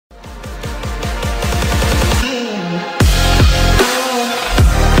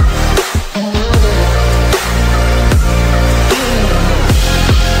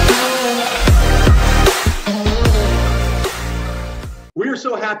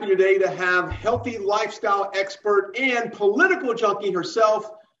so happy today to have healthy lifestyle expert and political junkie herself,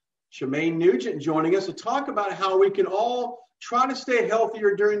 Shemane Nugent, joining us to talk about how we can all try to stay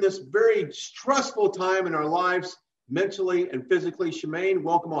healthier during this very stressful time in our lives, mentally and physically. Shemane,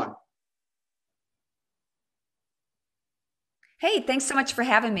 welcome on. Hey, thanks so much for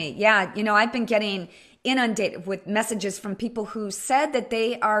having me. Yeah, I've been getting inundated with messages from people who said that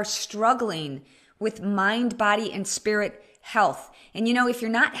they are struggling with mind, body, and spirit health. And if you're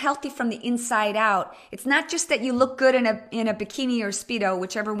not healthy from the inside out, it's not just that you look good in a bikini or Speedo,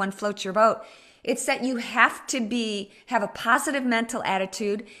 whichever one floats your boat. It's that you have to have a positive mental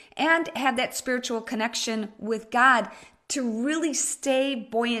attitude and have that spiritual connection with God to really stay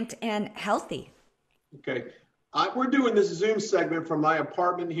buoyant and healthy. Okay. We're doing this Zoom segment from my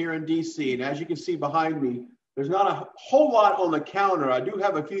apartment here in DC. And as you can see behind me, there's not a whole lot on the counter. I do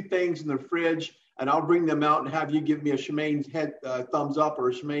have a few things in the fridge, and I'll bring them out and have you give me a Shemane's head thumbs up or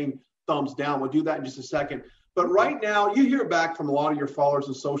a Shemane thumbs down. We'll do that in just a second. But right now, you hear back from a lot of your followers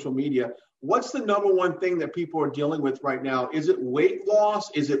on social media. What's the number one thing that people are dealing with right now? Is it weight loss?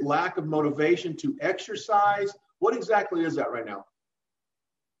 Is it lack of motivation to exercise? What exactly is that right now?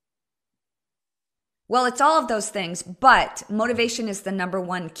 Well, it's all of those things, but motivation is the number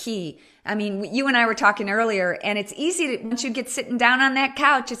one key. I mean, you and I were talking earlier, and it's easy to, once you get sitting down on that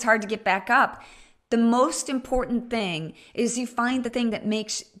couch, it's hard to get back up. The most important thing is you find the thing that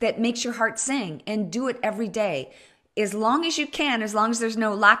makes your heart sing and do it every day. As long as you can, as long as there's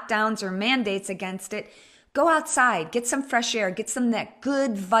no lockdowns or mandates against it, go outside, get some fresh air, get some of that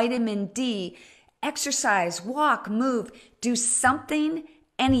good vitamin D, exercise, walk, move, do something,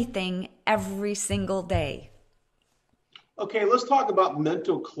 anything every single day. Okay, let's talk about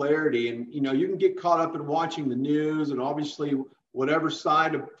mental clarity. And, you can get caught up in watching the news, and obviously whatever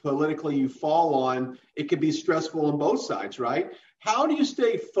side of politically you fall on, it can be stressful on both sides, right? How do you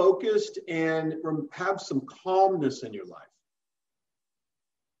stay focused and have some calmness in your life?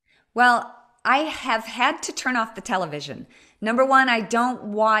 Well, I have had to turn off the television. Number one, I don't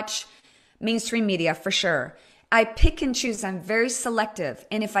watch mainstream media for sure. I pick and choose. I'm very selective.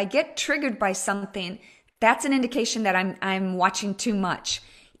 And if I get triggered by something, that's an indication that I'm watching too much.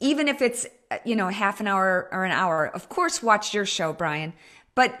 Even if it's, half an hour or an hour. Of course, watch your show, Brian.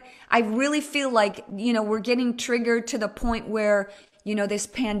 But I really feel like, we're getting triggered to the point where, this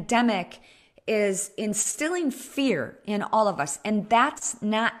pandemic is instilling fear in all of us. And that's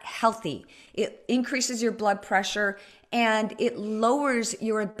not healthy. It increases your blood pressure and it lowers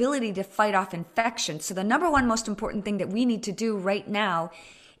your ability to fight off infection. So the number one most important thing that we need to do right now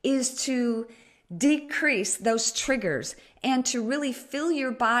is to decrease those triggers and to really fill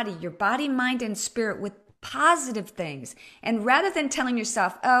your body, mind, and spirit with positive things. And rather than telling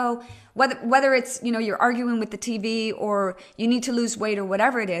yourself, oh, whether it's, you're arguing with the TV or you need to lose weight or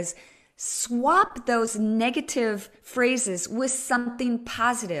whatever it is, swap those negative phrases with something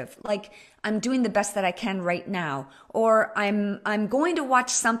positive, like I'm doing the best that I can right now, or I'm going to watch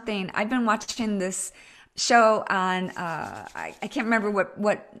something. I've been watching this show on I can't remember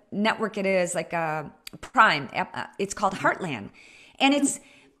what network it is, like Prime. It's called Heartland, and it's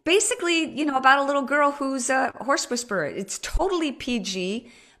basically about a little girl who's a horse whisperer. It's totally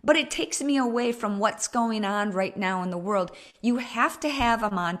PG. But it takes me away from what's going on right now in the world. You have to have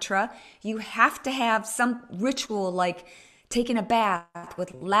a mantra. You have to have some ritual like taking a bath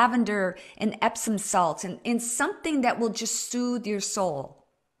with lavender and Epsom salts and something that will just soothe your soul.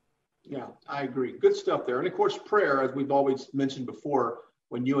 Yeah, I agree. Good stuff there. And of course, prayer, as we've always mentioned before,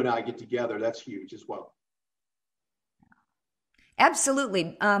 when you and I get together, that's huge as well.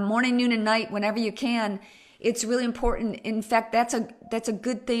 Absolutely. Morning, noon, and night, whenever you can. It's really important. In fact, that's a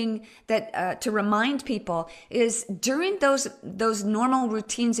good thing that to remind people is during those normal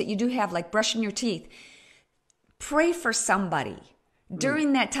routines that you do have, like brushing your teeth, pray for somebody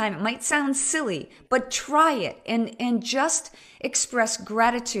during that time. It might sound silly, but try it and just express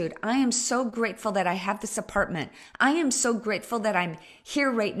gratitude. I am so grateful that I have this apartment. I am so grateful that I'm here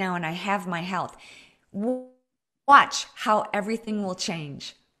right now and I have my health. Watch how everything will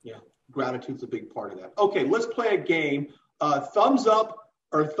change. Yeah. Gratitude's a big part of that. Okay, let's play a game. Thumbs up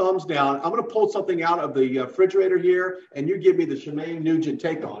or thumbs down. I'm going to pull something out of the refrigerator here, and you give me the Shemane Nugent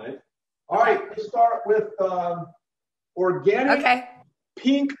take on it. All right, let's start with organic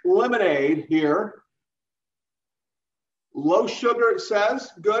pink lemonade here. Low sugar, it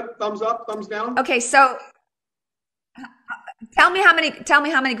says. Good. Thumbs up, thumbs down. Okay, so tell me how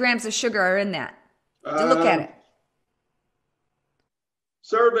many grams of sugar are in that. Look at it.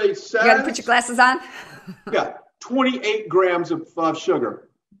 Survey says you got to put your glasses on. Yeah, 28 grams of sugar.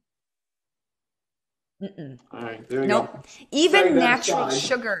 All right, there you Nope. go. Even Setting that natural aside.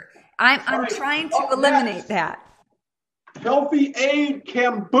 sugar. I'm right, trying to up eliminate next. that. Healthy Aid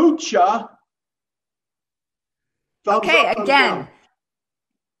Kombucha. Thumbs Okay, up, thumbs again, down.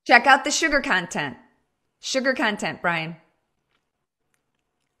 check out the sugar content. Sugar content, Brian.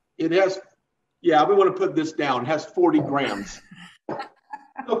 It has, yeah, we want to put this down. It has 40 grams.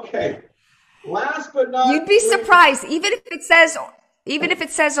 Okay. Last but not You'd be least, surprised, even if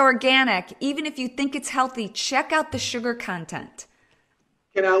it says organic, even if you think it's healthy, check out the sugar content.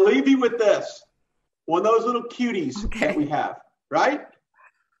 can I leave you with this? One of those little cuties that we have, right?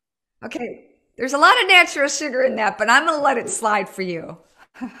 Okay. There's a lot of natural sugar in that, but I'm going to let it slide for you.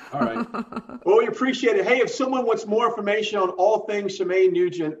 All right. Well, we appreciate it. Hey, if someone wants more information on all things Shemane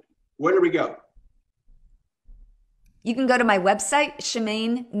Nugent, where do we go? You can go to my website,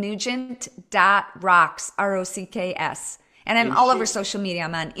 shemanenugent.rocks, ROCKS. And I'm all over social media.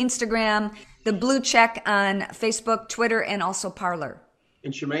 I'm on Instagram, the blue check on Facebook, Twitter, and also Parler.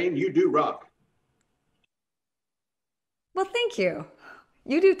 And Shemane, you do rock. Well, thank you.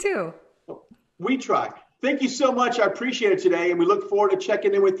 You do too. We try. Thank you so much. I appreciate it today. And we look forward to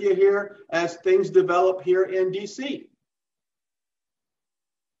checking in with you here as things develop here in DC.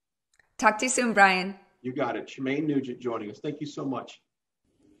 Talk to you soon, Brian. You got it. Shemane Nugent joining us. Thank you so much.